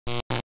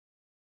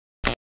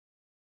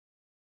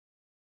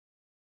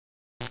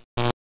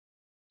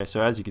Okay, so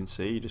as you can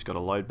see, you just got to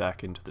load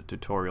back into the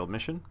tutorial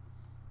mission.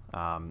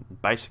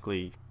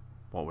 Basically,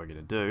 what we're going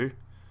to do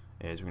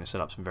is we're going to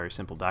set up some very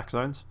simple DAC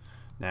zones.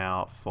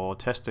 Now, for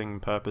testing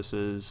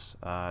purposes,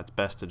 it's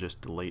best to just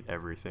delete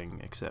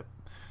everything except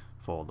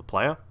for the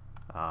player,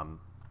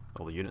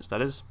 all the units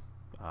that is.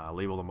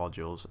 Leave all the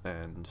modules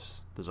and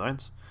the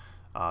zones.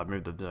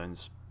 Move the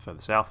zones further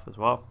south as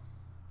well.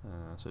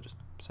 So just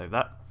save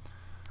that.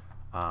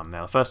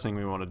 Now, the first thing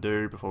we want to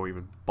do before we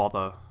even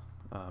bother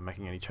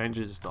making any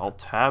changes is to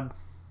Alt-Tab,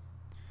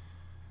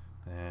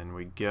 and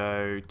we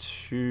go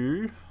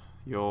to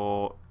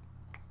your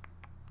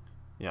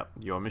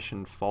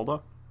mission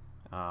folder,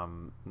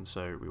 and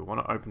so we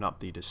want to open up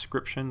the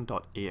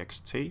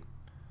description.ext,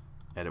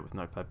 edit with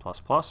Notepad++.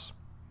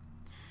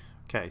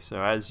 Okay,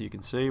 so as you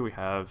can see, we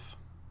have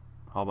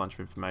a whole bunch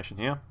of information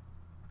here.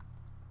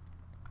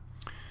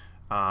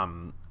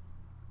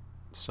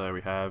 So we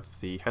have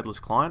the headless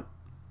client.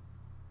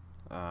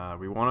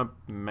 We want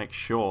to make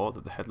sure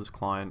that the headless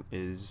client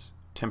is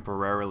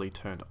temporarily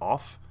turned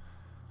off,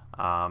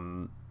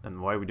 and the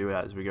way we do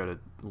that is we go to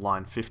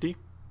line 50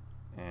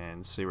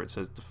 and see where it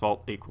says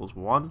default equals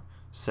 1,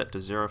 set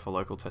to 0 for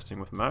local testing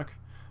with Merc.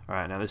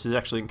 Alright, now this is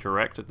actually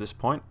incorrect at this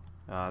point.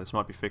 This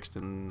might be fixed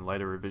in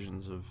later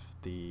revisions of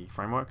the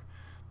framework,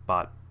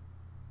 but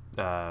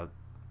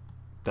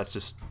that's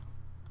just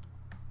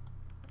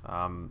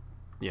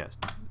yes,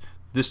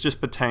 this just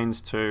pertains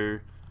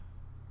to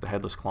the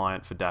headless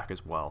client for DAC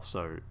as well.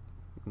 So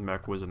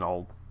Merc was an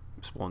old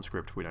spawn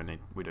script. We don't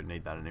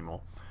need that anymore.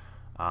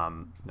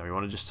 Now we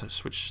want to just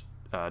switch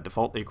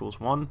default equals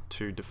 1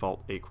 to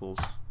default equals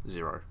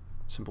 0.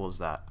 Simple as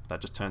that.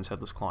 That just turns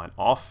headless client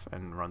off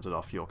and runs it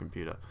off your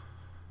computer.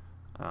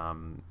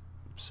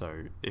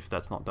 So if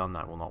that's not done,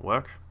 that will not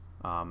work.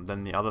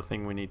 Then the other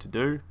thing we need to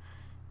do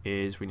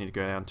is we need to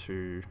go down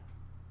to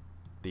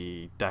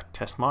the DAC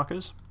test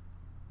markers,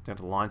 down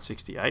to line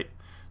 68.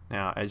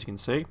 Now, as you can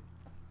see,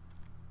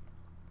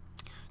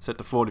 set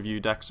to 4 to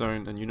view DAC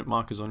zone and unit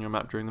markers on your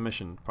map during the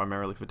mission,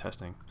 primarily for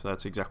testing. So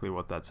that's exactly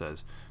what that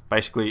says.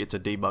 Basically, it's a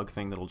debug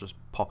thing that'll just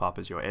pop up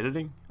as you're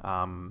editing,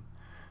 and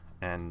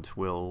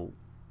will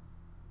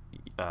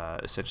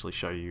essentially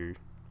show you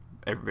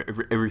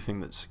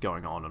everything that's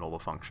going on and all the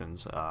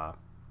functions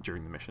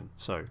during the mission.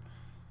 So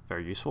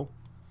very useful.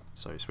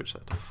 So switch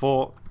that to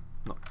 4,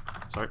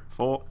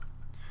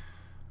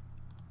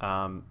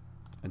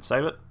 and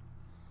save it.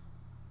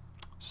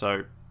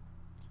 So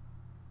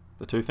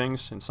the two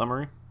things in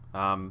summary,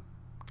 got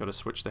to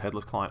switch the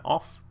headless client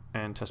off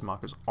and test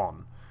markers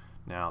on.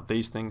 Now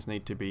these things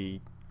need to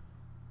be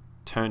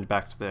turned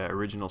back to their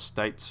original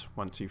states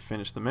once you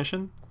finish the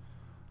mission.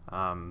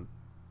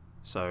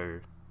 So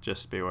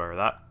just be aware of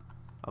that,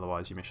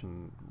 otherwise your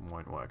mission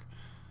won't work.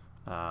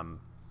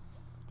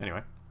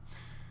 Anyway,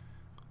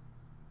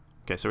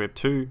 okay, so we have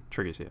two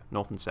triggers here,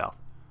 north and south.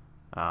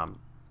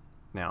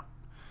 Now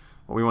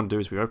what we want to do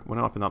is we want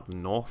to open up the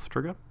north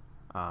trigger,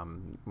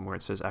 where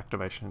it says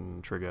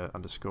activation trigger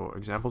underscore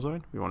example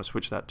zone. We want to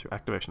switch that to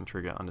activation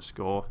trigger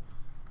underscore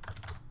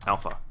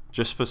alpha,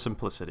 just for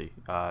simplicity.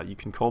 You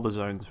can call the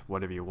zones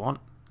whatever you want,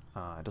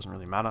 it doesn't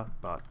really matter,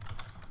 but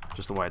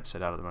just the way it's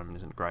set out at the moment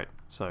isn't great.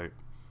 So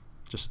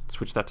just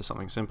switch that to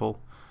something simple,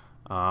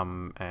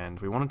 and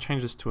we want to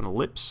change this to an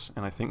ellipse,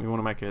 and I think we want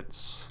to make it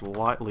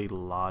slightly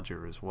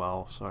larger as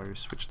well, so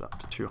switch that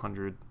to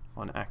 200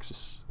 on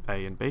axis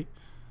A and B.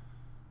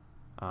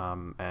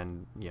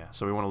 And yeah,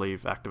 so we want to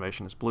leave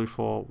activation as blue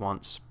for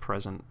once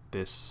present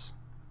this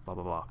blah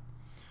blah blah.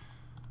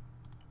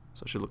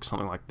 So it should look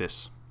something like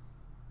this.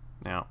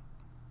 Now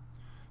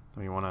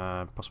we want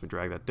to possibly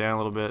drag that down a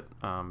little bit,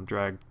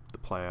 drag the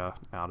player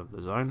out of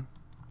the zone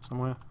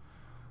somewhere.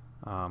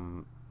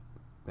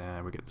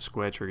 Then we get the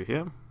square trigger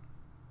here.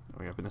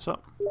 We open this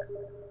up.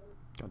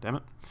 God damn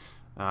it.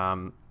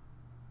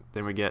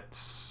 Then we get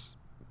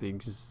the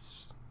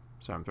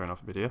sorry, I'm throwing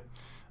off a bit here.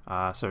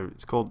 So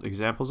it's called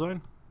example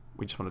zone.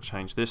 We just want to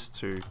change this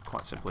to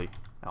quite simply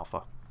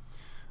alpha.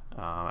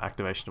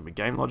 Activation will be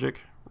game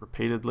logic,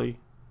 repeatedly,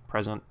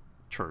 present,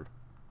 true.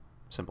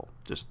 Simple.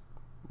 Just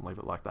leave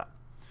it like that.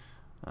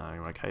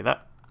 You want to OK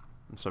that.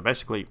 And so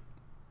basically,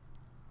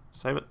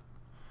 save it.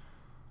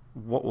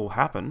 What will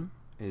happen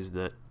is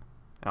that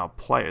our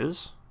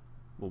players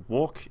will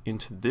walk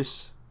into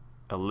this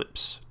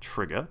ellipse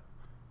trigger,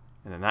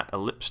 and then that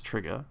ellipse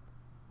trigger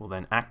will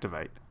then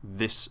activate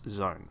this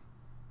zone.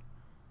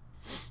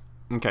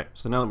 Okay,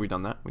 so now that we've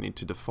done that, we need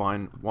to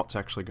define what's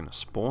actually going to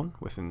spawn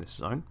within this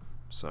zone.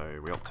 So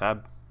we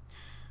Alt-Tab,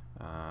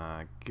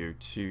 go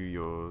to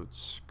your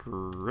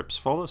scripts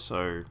folder.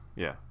 So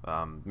yeah,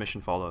 mission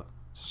folder,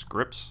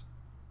 scripts,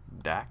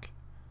 DAC,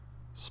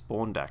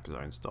 spawn DAC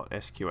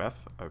zones.sqf.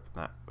 Open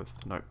that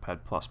with Notepad++.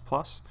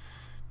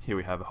 Here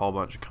we have a whole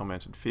bunch of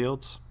commented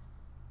fields.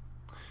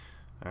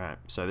 Alright,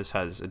 so this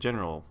has a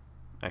general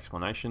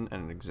explanation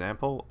and an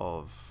example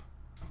of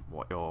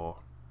what your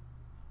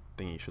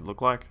thingy should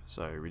look like.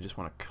 So we just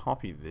want to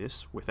copy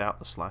this without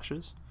the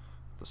slashes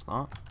at the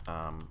start.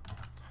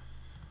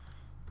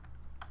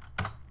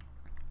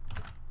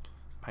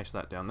 Paste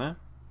that down there.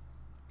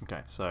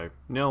 Okay, so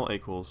nil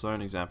equals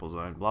zone example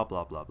zone, blah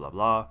blah blah blah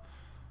blah.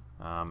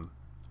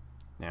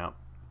 Now,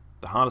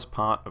 the hardest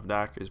part of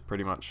DAC is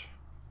pretty much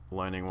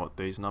learning what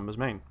these numbers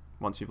mean.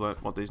 Once you've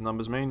learnt what these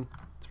numbers mean,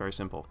 it's very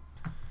simple.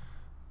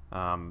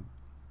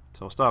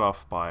 So I'll start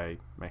off by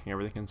making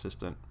everything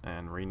consistent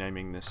and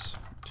renaming this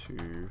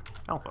to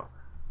alpha.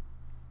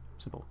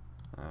 Simple.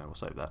 We'll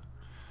save that.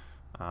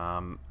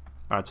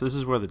 Alright, so this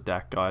is where the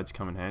DAC guides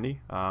come in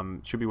handy.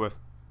 It should be worth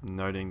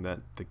noting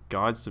that the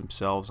guides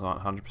themselves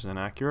aren't 100%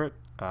 accurate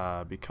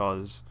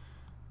because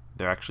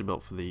they're actually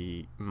built for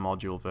the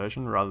module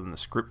version rather than the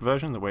script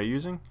version that we're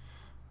using.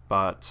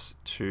 But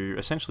to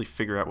essentially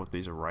figure out what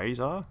these arrays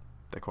are,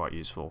 they're quite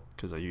useful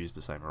because they use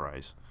the same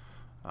arrays.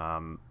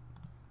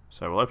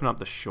 So we'll open up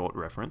the short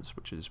reference,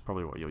 which is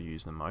probably what you'll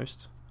use the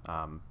most.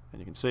 And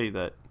you can see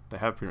that they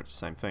have pretty much the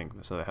same thing.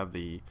 So they have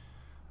the,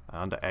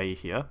 under A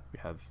here, we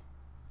have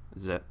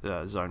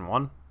zone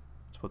 1.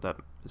 That's what that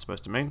is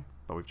supposed to mean,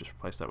 but we've just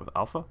replaced that with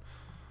alpha.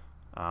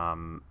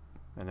 And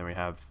then we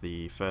have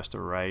the first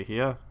array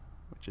here,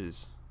 which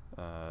is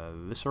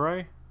this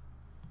array.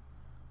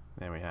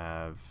 Then we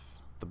have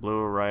the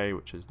blue array,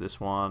 which is this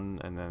one,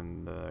 and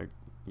then the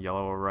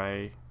yellow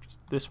array, which is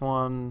this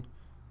one,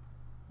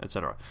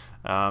 etc.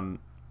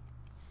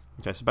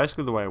 Okay, so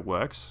basically the way it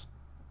works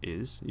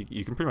is,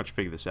 you can pretty much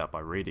figure this out by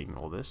reading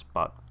all this,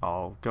 but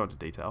I'll go into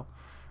detail.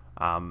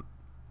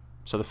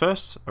 So the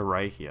first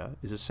array here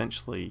is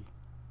essentially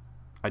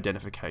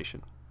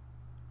identification,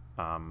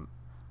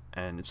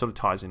 and it sort of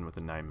ties in with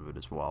the name of it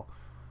as well.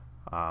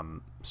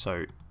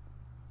 So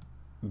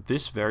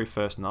this very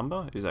first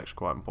number is actually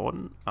quite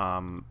important.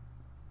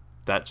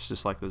 That's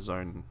just like the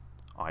zone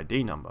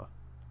ID number.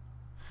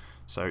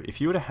 So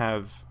if you were to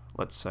have,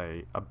 let's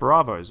say, a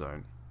Bravo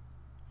zone,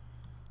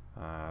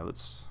 I'll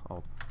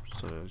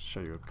sort of show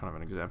you kind of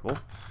an example.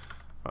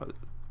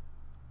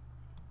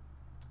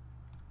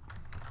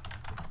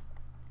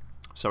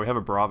 So we have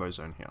a Bravo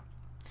zone here.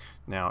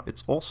 Now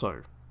it's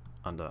also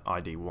under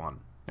ID 1.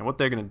 And what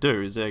they're going to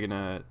do is they're going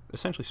to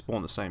essentially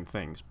spawn the same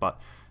things,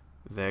 but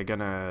they're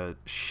going to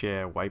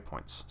share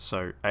waypoints.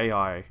 So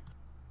AI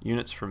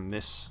units from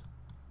this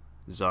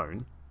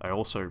zone are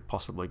also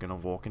possibly going to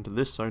walk into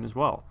this zone as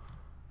well,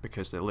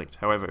 because they're linked.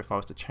 However, if I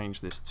was to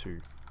change this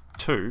to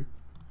 2,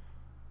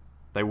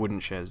 they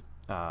wouldn't share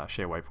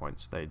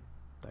waypoints. They'd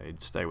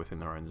stay within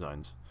their own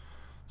zones.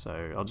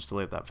 So I'll just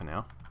delete that for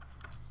now.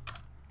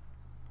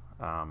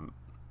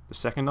 The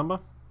second number,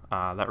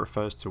 that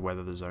refers to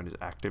whether the zone is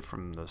active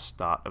from the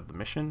start of the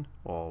mission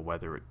or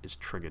whether it is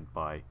triggered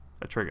by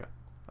a trigger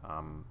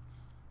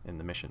in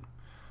the mission.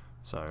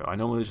 So I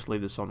normally just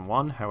leave this on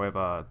 1,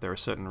 however there are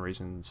certain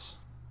reasons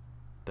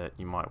that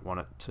you might want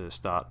it to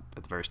start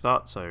at the very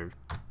start, so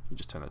you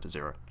just turn that to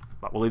 0.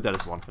 But we'll leave that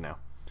as 1 for now.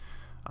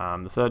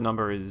 The third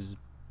number is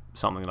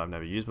something that I've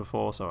never used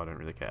before, so I don't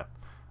really care.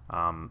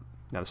 Now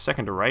the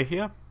second array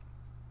here,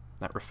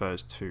 that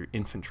refers to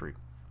infantry.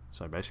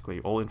 So basically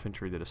all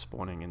infantry that are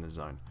spawning in the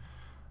zone.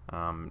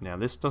 Now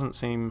this doesn't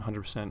seem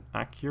 100%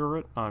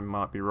 accurate, I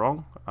might be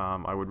wrong.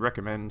 I would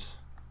recommend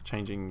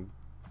changing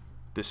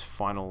this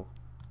final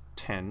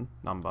 10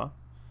 number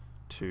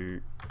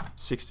to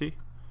 60,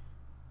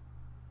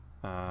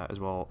 as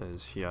well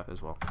as here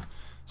as well.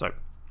 So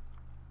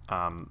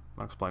I'll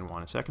explain why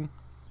in a second.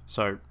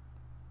 So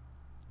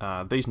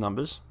these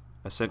numbers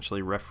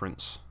essentially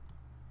reference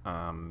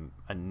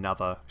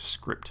another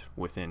script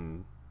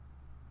within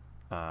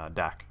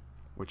DAC,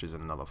 which is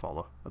in another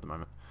folder at the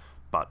moment,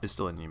 but it's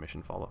still in the new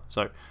mission folder.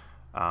 So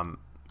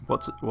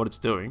what it's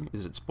doing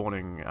is it's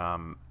spawning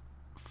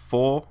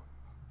 4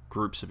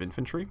 groups of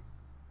infantry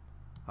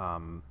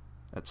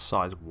at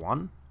size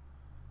 1,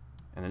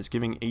 and then it's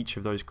giving each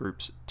of those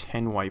groups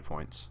 10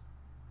 waypoints.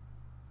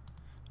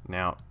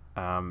 Now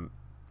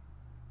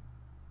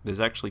there's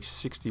actually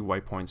 60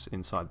 waypoints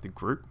inside the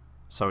group,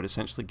 so it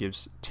essentially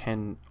gives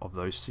 10 of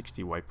those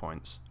 60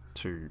 waypoints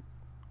to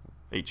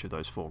each of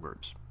those 4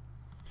 groups.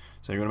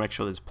 So you want to make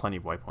sure there's plenty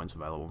of waypoints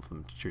available for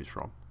them to choose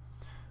from.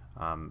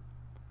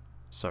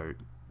 So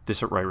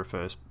this array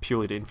refers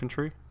purely to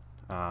infantry,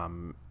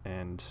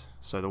 and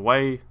so the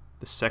way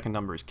the second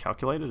number is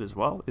calculated as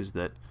well is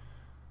that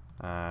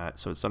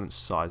so it's done in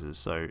sizes.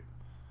 So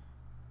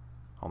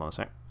hold on a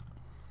sec.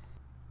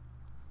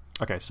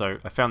 Okay, so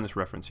I found this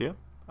reference here.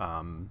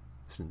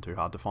 This isn't too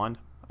hard to find.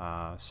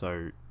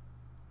 So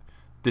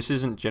this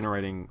isn't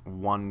generating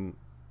 1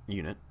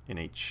 unit in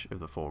each of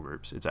the 4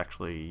 groups. It's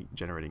actually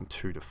generating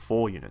 2 to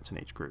 4 units in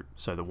each group.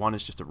 So the 1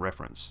 is just a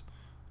reference,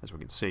 as we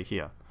can see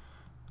here.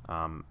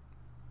 Hold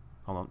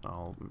on,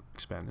 I'll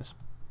expand this.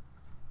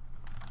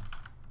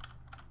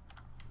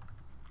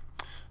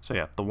 So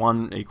yeah, the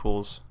 1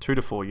 equals 2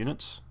 to 4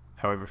 units.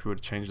 However, if we were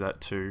to change that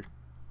to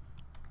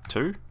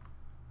 2,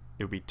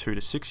 it would be 2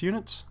 to 6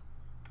 units.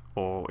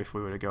 Or if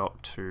we were to go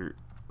up to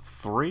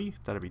 3,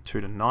 that would be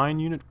 2 to 9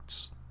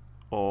 units.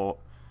 Or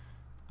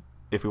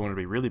if we want to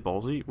be really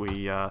ballsy,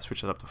 we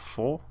switch that up to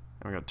 4,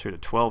 and we got 2 to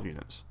 12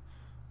 units.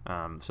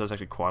 So there's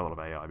actually quite a lot of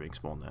AI being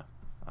spawned there.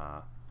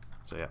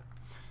 So yeah,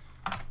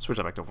 switch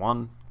that back to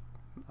 1.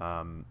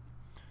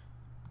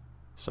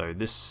 So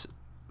this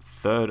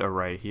third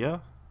array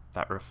here,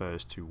 that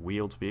refers to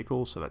wheeled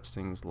vehicles, so that's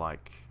things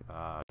like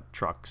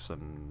trucks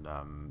and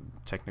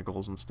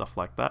technicals and stuff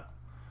like that.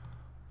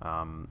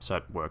 So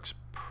it works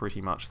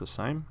pretty much the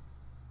same.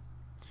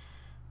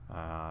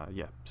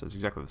 Yeah, so it's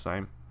exactly the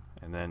same.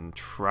 And then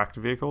tracked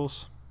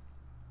vehicles,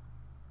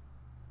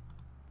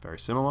 very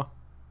similar.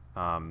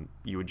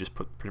 You would just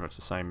put pretty much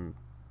the same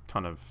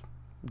kind of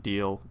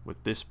deal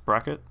with this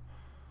bracket.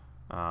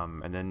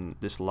 And then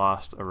this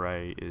last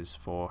array is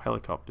for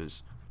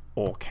helicopters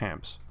or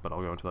camps, but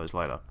I'll go into those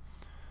later.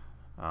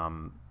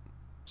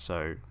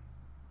 So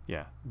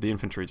yeah, the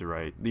infantry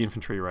array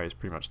is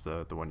pretty much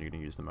the one you're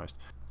going to use the most.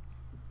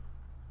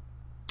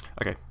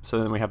 Okay, so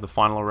then we have the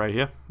final array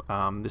here.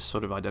 This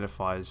sort of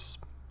identifies,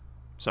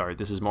 sorry,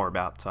 this is more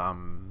about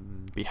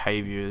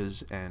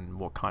behaviors and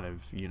what kind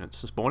of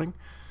units are spawning.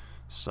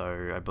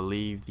 So I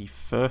believe the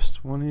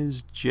first one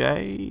is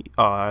J.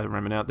 Oh, I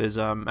remember now. There's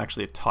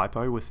actually a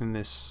typo within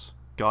this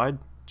guide.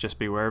 Just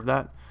be aware of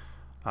that.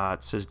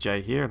 It says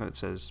J here, and then it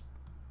says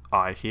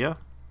I here.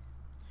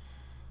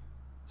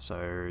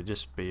 So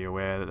just be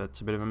aware that that's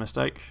a bit of a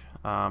mistake.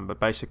 But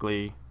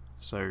basically,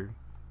 so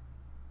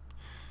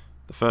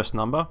the first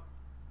number,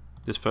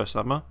 this first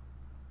number,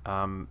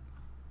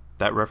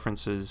 that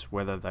references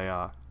whether they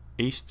are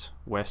east,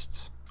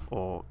 west,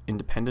 or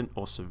independent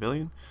or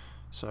civilian.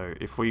 So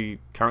if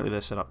currently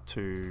they're set up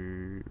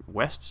to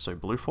west, so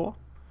blue 4.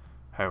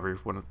 However,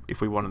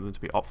 if we wanted them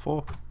to be op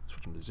 4,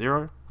 switch them to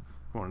 0.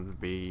 If we wanted them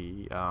to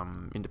be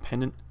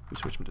independent, we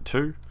switch them to 2.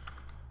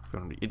 If we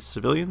want them to be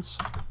civilians,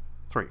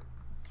 3.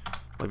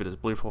 Leave it as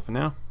blue 4 for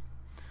now.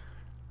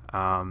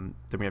 Then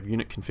we have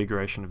unit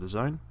configuration of the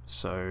zone.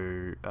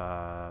 So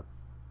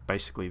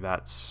basically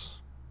that's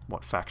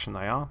what faction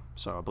they are.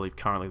 So I believe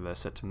currently they're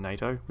set to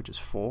NATO, which is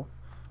 4.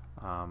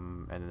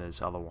 And then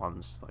there's other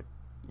ones like,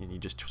 and you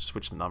just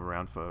switch the number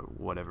around for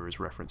whatever is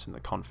referenced in the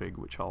config,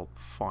 which I'll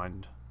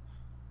find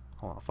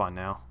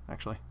now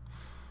actually.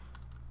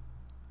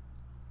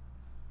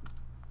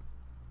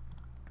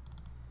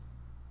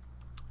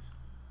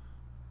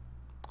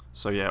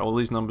 So yeah, all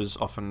these numbers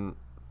pretty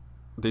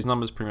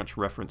much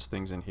reference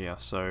things in here.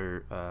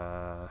 So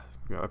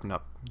we open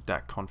up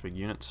DAC config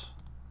units,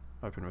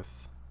 open with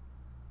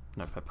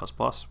Notepad++,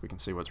 we can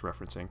see what's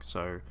referencing.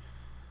 So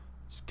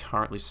it's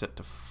currently set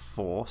to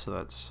 4, so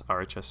that's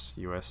RHS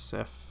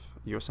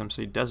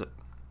USMC Desert.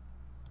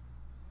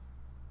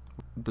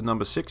 The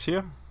number 6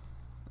 here,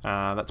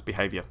 that's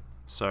behavior.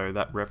 So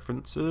that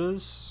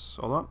references,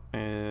 hold on,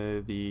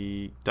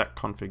 the DAC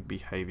config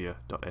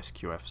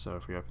behavior.sqf. So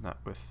if we open that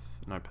with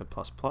Notepad++,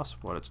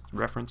 what it's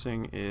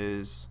referencing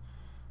is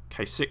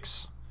case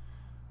 6.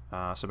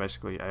 So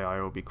basically AI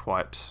will be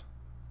quite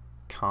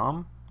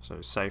calm,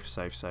 so safe,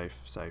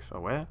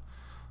 aware.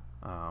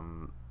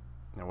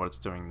 Now what it's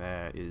doing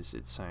there is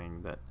it's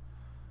saying that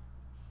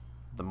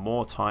the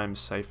more times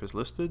safe is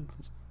listed,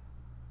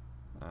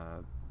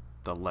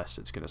 the less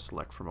it's going to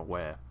select from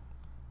aware.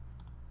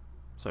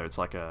 So it's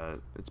like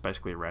it's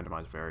basically a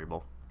randomized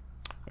variable.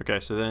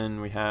 Okay, so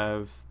then we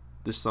have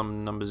this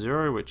number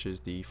 0, which is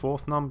the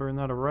 4th number in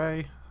that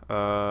array.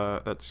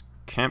 That's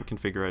camp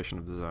configuration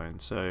of the zone.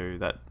 So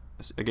that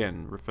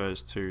again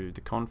refers to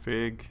the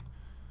config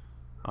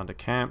under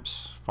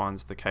camps,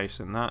 finds the case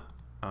in that.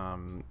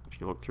 If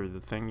you look through the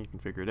thing, you can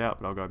figure it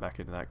out, but I'll go back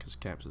into that because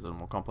camps is a little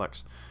more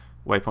complex.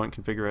 Waypoint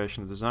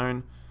configuration of the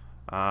zone.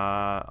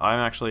 I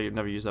actually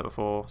never used that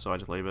before, so I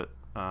just leave it.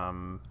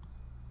 Let's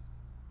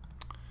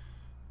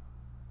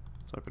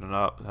open it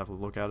up, have a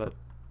look at it.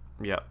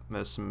 Yep,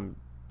 there's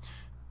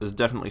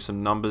definitely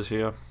some numbers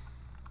here.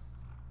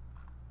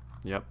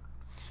 Yep.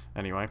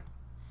 Anyway,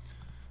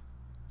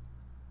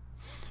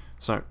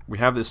 so we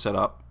have this set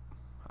up.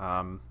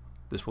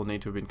 This will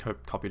need to have been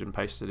copied and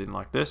pasted in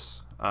like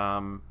this.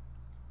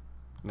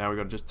 Now we've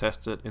got to just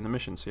test it in the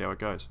mission, see how it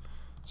goes.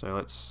 So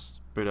let's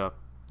boot up,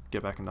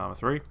 get back into ArmA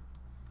 3.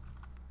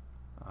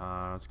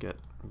 Let's get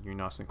you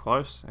nice and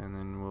close, and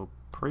then we'll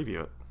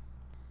preview it.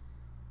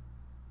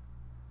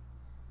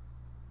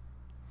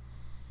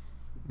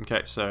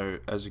 Okay, so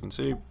as you can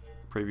see,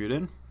 previewed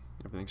in,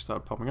 everything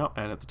started popping up,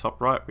 and at the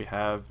top right we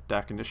have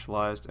DAC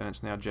initialized, and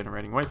it's now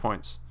generating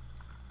waypoints.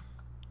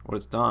 What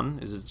it's done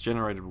is it's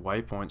generated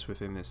waypoints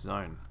within this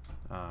zone,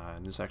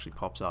 and this actually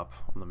pops up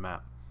on the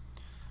map.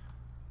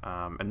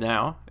 And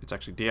now it's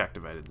actually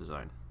deactivated the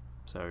zone.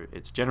 So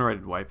it's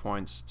generated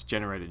waypoints, it's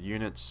generated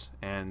units,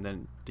 and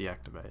then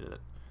deactivated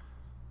it.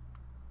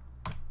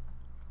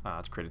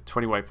 It's created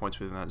 20 waypoints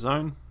within that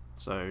zone,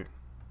 so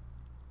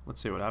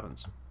let's see what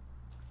happens.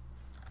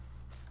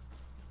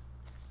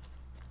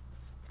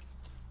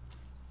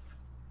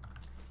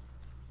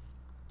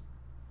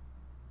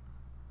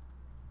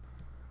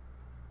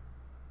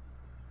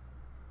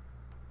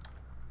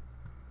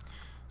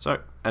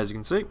 So, as you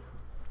can see,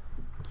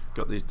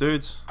 got these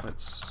dudes.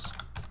 Let's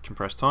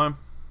compress time.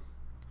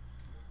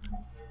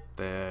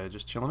 They're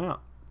just chilling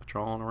out,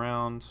 patrolling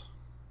around.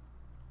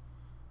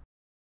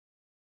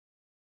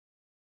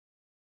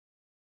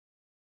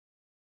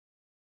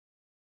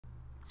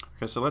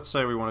 Okay, so let's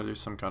say we want to do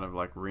some kind of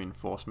like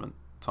reinforcement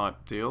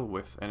type deal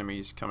with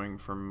enemies coming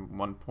from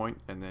one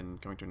point and then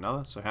going to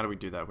another. So how do we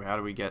do that? How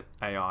do we get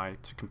AI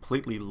to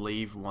completely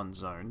leave one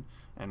zone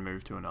and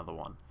move to another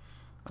one?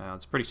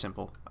 It's pretty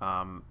simple.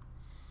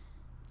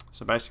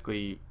 So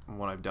basically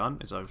what I've done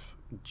is I've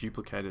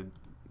duplicated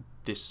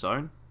this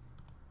zone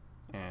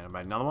and I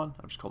made another one.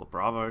 I've just called it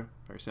Bravo,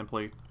 very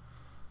simply.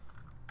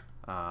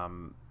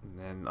 And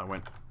then I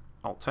went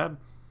Alt-Tab,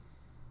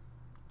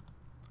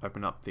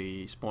 open up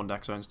the spawn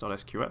DAC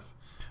zones.sqf.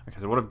 Okay,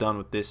 so what I've done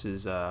with this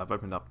is I've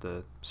opened up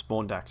the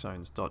spawn DAC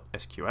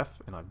zones.sqf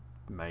and I've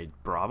made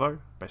Bravo,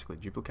 basically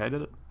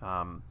duplicated it.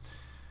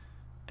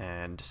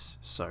 And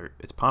so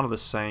it's part of the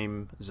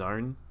same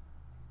zone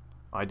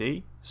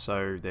ID,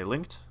 so they're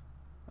linked.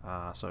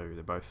 So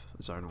they're both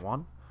zone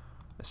 1,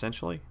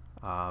 essentially.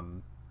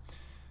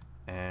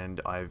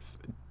 And I've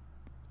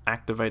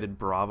activated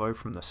Bravo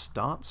from the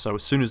start, so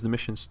as soon as the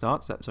mission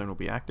starts, that zone will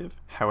be active.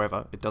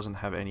 However, it doesn't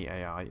have any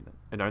AI in it.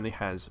 It only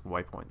has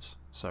waypoints,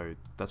 so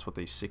that's what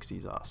these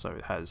 60s are. So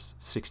it has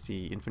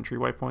 60 infantry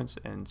waypoints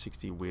and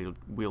 60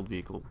 wheeled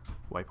vehicle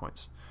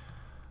waypoints.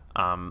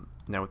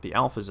 Now with the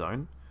alpha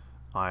zone,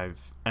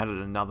 I've added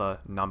another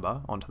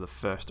number onto the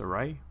first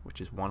array,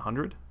 which is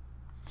 100.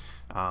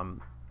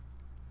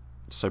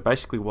 So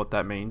basically what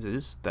that means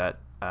is that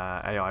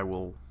AI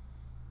will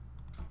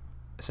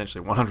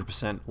essentially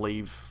 100%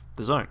 leave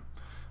the zone.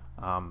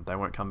 They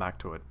won't come back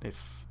to it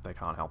if they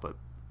can't help it.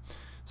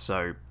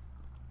 So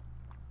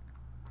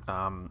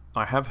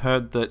I have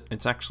heard that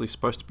it's actually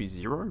supposed to be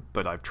 0,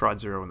 but I've tried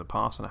 0 in the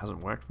past and it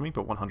hasn't worked for me,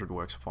 but 100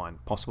 works fine.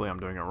 Possibly I'm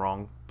doing it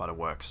wrong, but it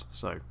works,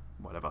 so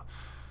whatever.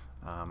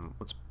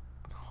 Let's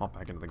hop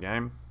back into the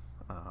game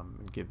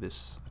and give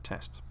this a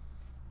test.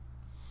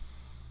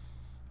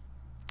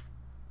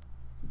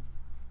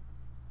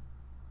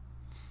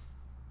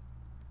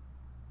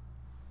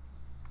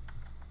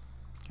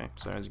 Okay,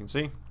 so as you can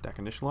see, DAC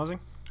initializing.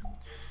 Now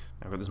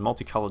I've got this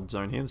multicolored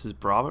zone here. This is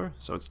Bravo,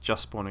 so it's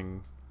just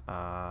spawning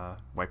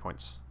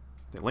waypoints.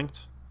 They're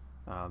linked.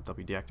 They'll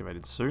be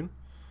deactivated soon.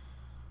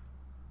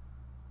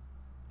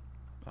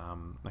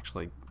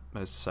 Actually,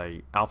 that is to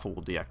say, Alpha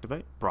will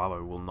deactivate.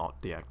 Bravo will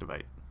not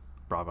deactivate.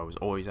 Bravo is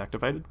always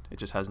activated. It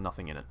just has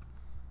nothing in it.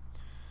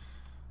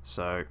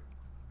 So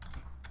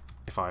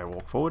if I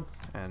walk forward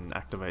and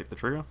activate the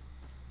trigger,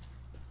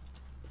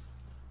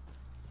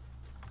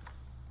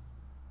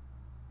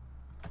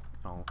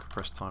 I'll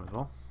compress time as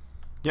well.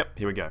 Yep,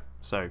 here we go.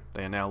 So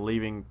they are now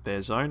leaving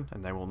their zone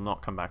and they will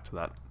not come back to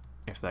that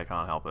if they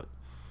can't help it.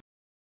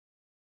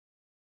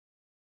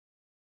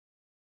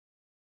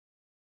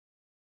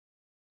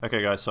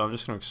 Okay guys, so I'm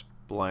just going to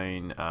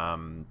explain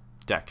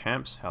DAC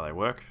Camps, how they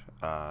work,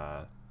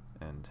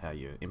 and how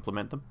you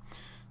implement them.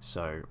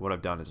 So what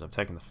I've done is I've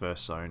taken the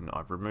first zone,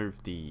 I've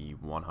removed the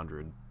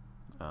 100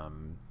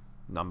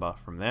 number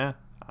from there,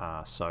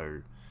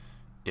 so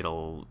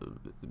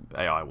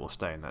AI will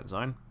stay in that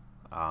zone.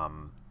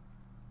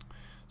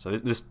 So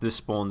this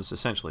spawns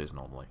essentially as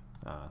normally,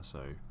 so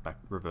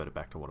revert it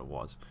back to what it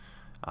was.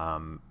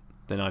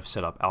 Then I've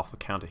set up alpha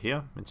counter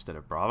here instead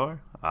of Bravo.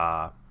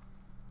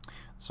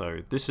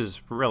 So this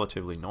is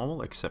relatively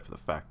normal, except for the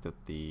fact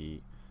that the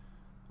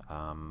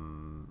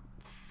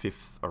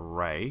 5th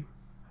array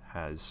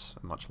has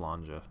a much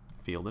larger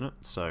field in it.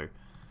 So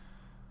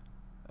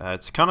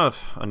it's kind of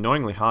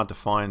annoyingly hard to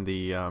find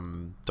the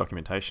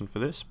documentation for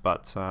this,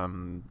 but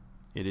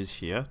it is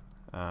here.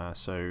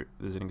 So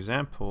there's an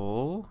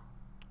example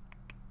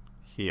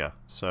here.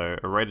 So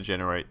array to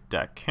generate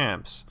DAC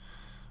camps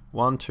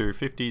 1 to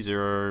 50,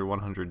 0,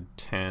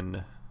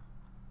 110.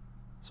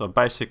 So I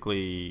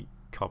basically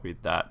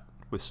copied that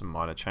with some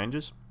minor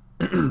changes.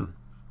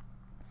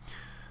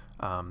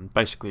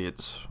 Basically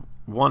it's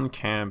one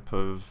camp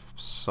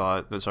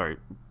size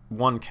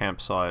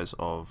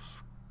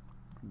of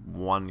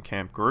one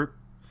camp group,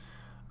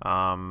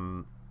 a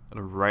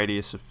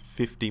radius of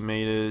 50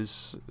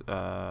 meters,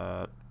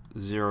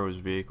 0 is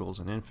vehicles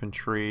and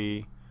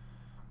infantry,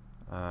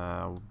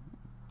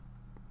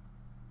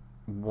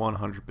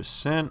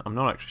 100%. I'm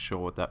not actually sure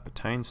what that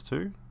pertains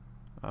to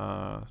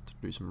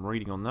do some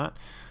reading on that.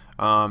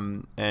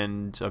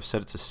 And I've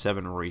set it to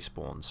 7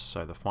 respawns,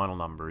 so the final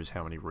number is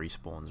how many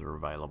respawns are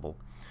available.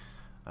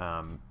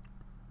 Then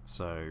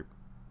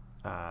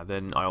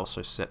I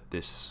also set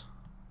this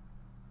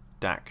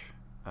DAC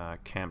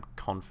camp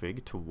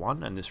config to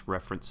 1, and this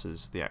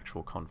references the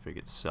actual config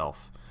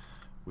itself,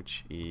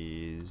 which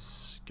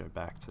is, go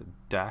back to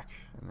DAC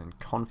and then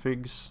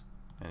configs,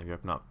 and if you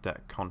open up DAC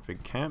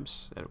config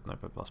camps, edit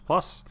with Notepad++,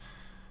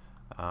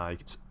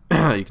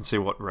 you can see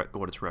what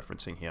it's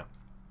referencing here.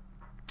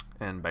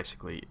 And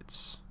basically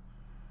it's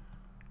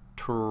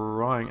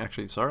trying,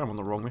 actually sorry, I'm on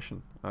the wrong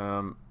mission.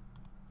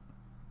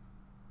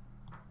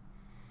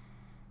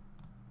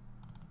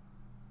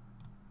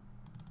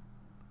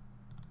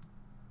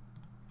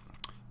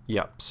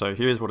 Yeah, so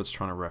here's what it's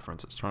trying to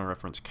reference. It's trying to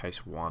reference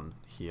case 1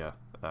 here,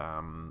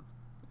 and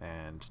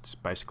it's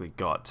basically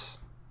got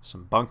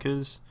some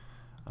bunkers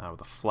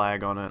with a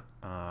flag on it,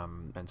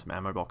 and some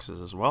ammo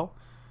boxes as well.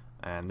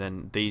 And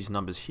then these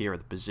numbers here are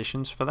the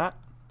positions for that.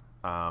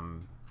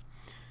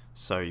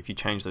 So if you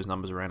change those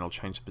numbers around, it'll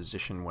change the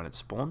position when it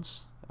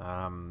spawns.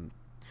 And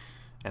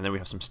then we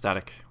have some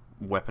static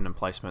weapon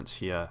emplacements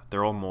here.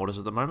 They're all mortars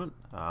at the moment.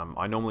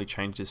 I normally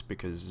change this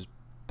because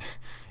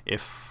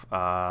if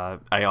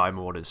AI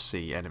mortars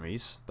see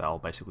enemies, they'll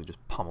basically just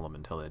pummel them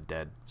until they're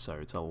dead. So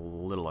it's a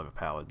little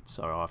overpowered.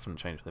 So I often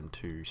change them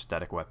to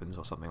static weapons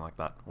or something like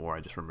that, or I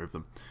just remove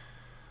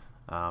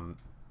them.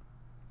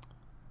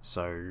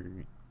 So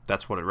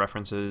that's what it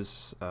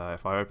references.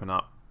 If I open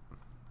up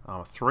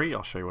ArmA 3,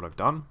 I'll show you what I've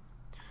done.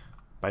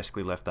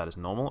 Basically left that as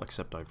normal,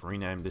 except I've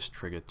renamed this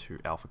trigger to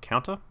alpha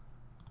counter.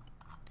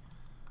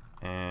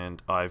 And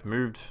I've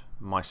moved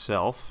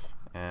myself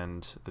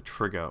and the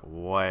trigger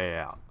way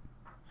out.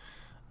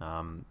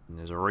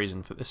 There's a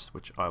reason for this,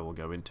 which I will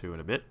go into in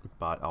a bit,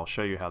 but I'll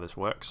show you how this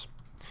works.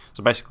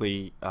 So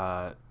basically,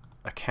 a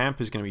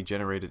camp is going to be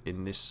generated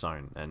in this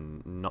zone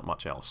and not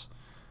much else.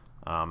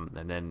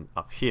 And then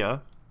up here,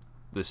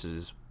 this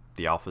is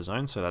the alpha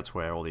zone, so that's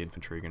where all the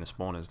infantry are going to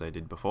spawn as they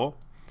did before.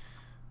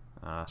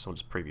 So I'll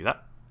just preview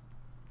that.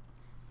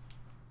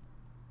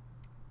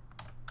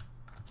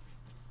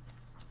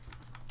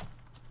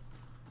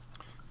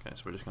 Okay,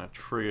 so we're just going to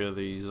trigger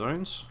these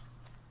zones.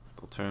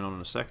 They'll turn on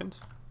in a second.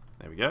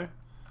 There we go.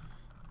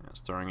 It's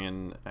throwing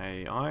in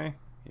AI.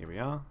 Here we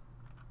are.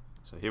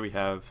 So here we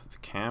have the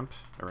camp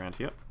around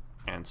here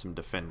and some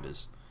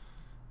defenders.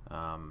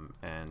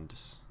 And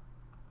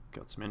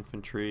got some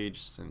infantry,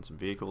 just and some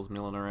vehicles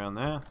milling around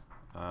there.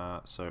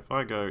 So if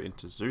I go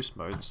into Zeus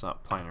mode and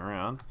start playing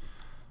around,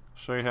 I'll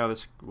show you how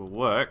this will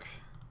work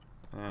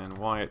and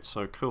why it's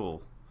so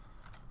cool.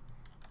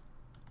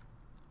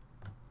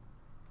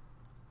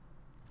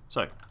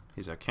 So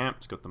here's our camp.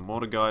 It's got the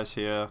mortar guys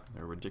here.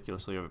 They're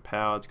ridiculously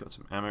overpowered. It's got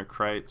some ammo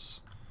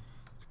crates.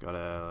 It's got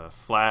a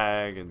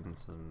flag and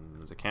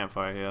there's a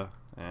campfire here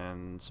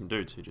and some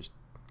dudes who just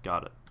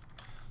guard it.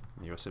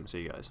 The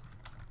USMC guys.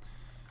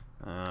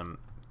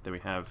 Then we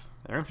have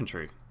our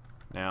infantry.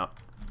 Now,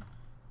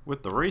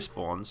 with the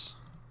respawns,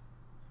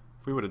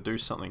 if we were to do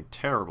something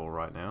terrible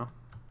right now,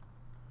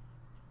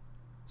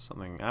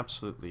 something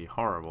absolutely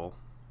horrible,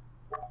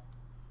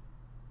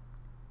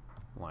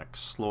 like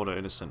slaughter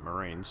innocent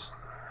Marines,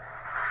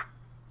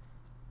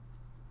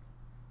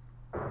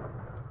 I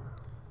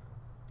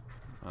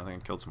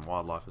think I killed some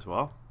wildlife as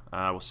well.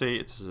 We'll see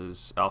it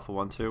says Alpha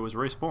 1-2 was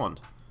respawned,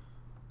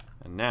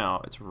 and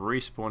now it's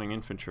respawning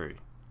infantry.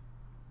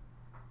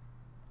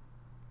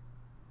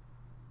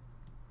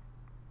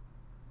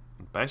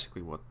 And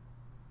basically what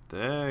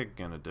they're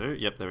gonna do,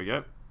 yep, there we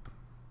go.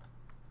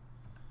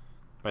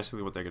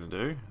 Basically what they're gonna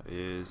do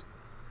is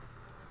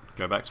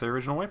go back to the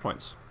original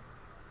waypoints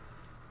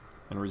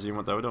and resume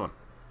what they were doing.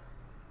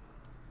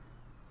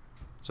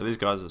 So these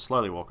guys are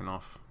slowly walking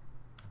off.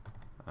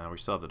 We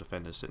still have the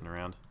defenders sitting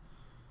around.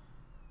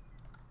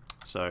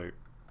 So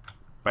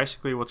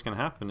basically what's going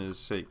to happen is,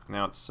 see,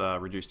 now it's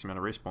reduced the amount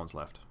of respawns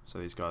left. So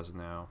these guys are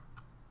now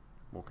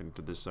walking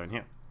into this zone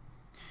here.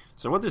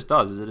 So what this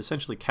does is it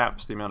essentially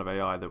caps the amount of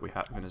AI that we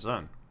have in a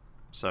zone.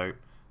 So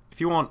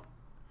if you want,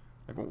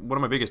 like, one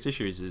of my biggest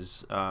issues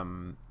is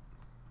when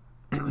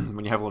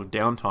you have a lot of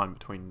downtime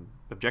between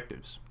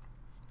objectives.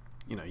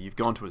 You know, you've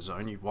gone to a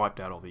zone, you've wiped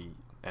out all the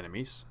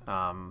enemies,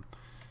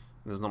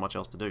 there's not much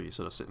else to do, you're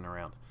sort of sitting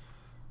around.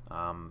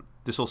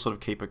 This will sort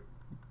of keep a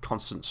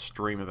constant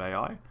stream of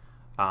AI,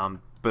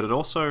 but it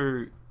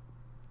also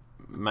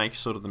makes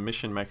sort of the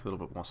mission make a little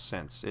bit more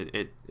sense.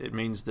 It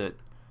means that,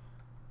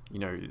 you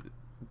know,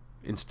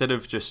 instead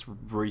of just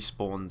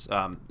respawns,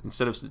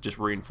 instead of just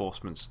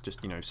reinforcements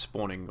just, you know,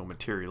 spawning or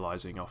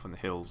materializing off in the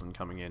hills and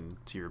coming in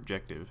to your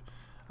objective,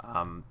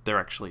 they're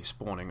actually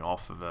spawning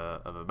off of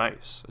a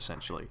base,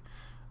 essentially.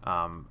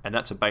 And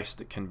that's a base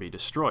that can be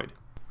destroyed.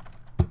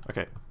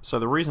 Okay, so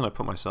the reason I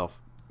put myself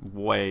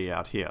way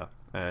out here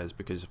is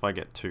because if I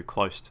get too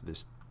close to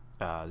this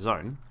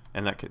zone,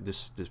 and that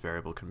this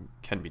variable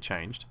can be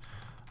changed,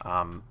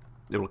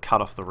 it will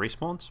cut off the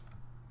respawns.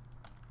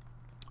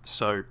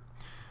 So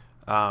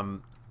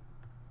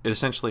it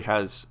essentially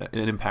has an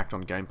impact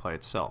on gameplay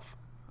itself.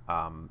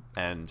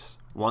 And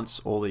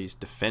once all these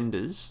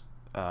defenders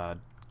are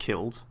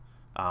killed,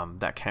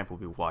 that camp will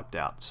be wiped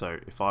out. So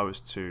if I was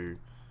to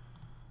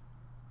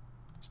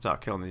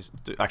start killing these,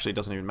 actually it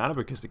doesn't even matter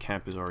because the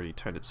camp has already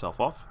turned itself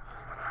off.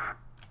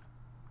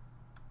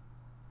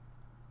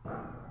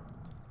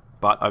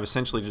 But I've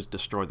essentially just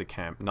destroyed the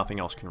camp. Nothing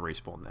else can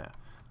respawn there.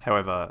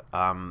 However,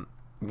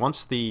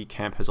 once the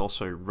camp has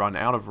also run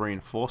out of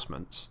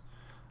reinforcements,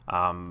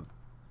 the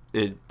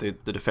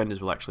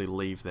defenders will actually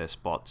leave their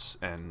spots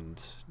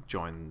and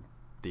join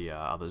the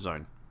other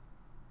zone.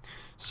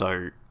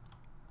 So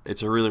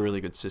it's a really,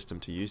 really good system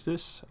to use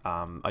this.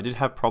 I did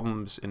have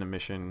problems in a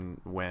mission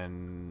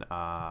when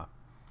AI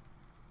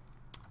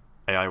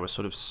was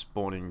sort of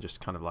spawning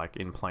just kind of like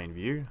in plain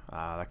view.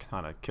 That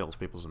kind of kills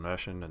people's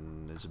immersion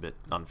and is a bit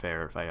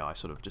unfair if AI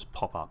sort of just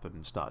pop up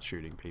and start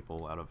shooting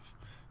people out of,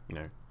 you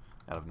know,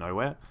 out of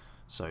nowhere.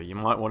 So you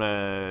might want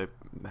to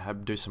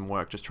do some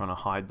work just trying to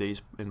hide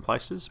these in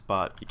places,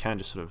 but you can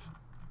just sort of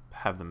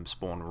have them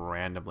spawn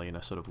randomly in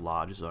a sort of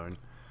large zone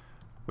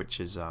which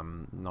is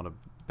not a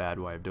bad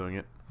way of doing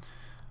it.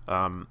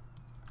 But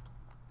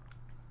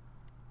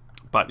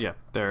yeah,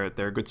 they're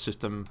a good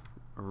system.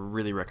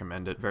 Really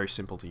recommend it. Very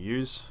simple to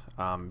use.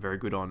 Very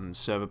good on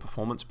server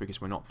performance because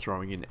we're not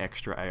throwing in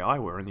extra AI.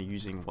 We're only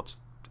using what's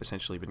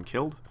essentially been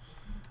killed.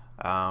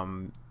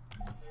 Yeah,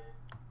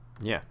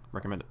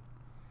 recommend it.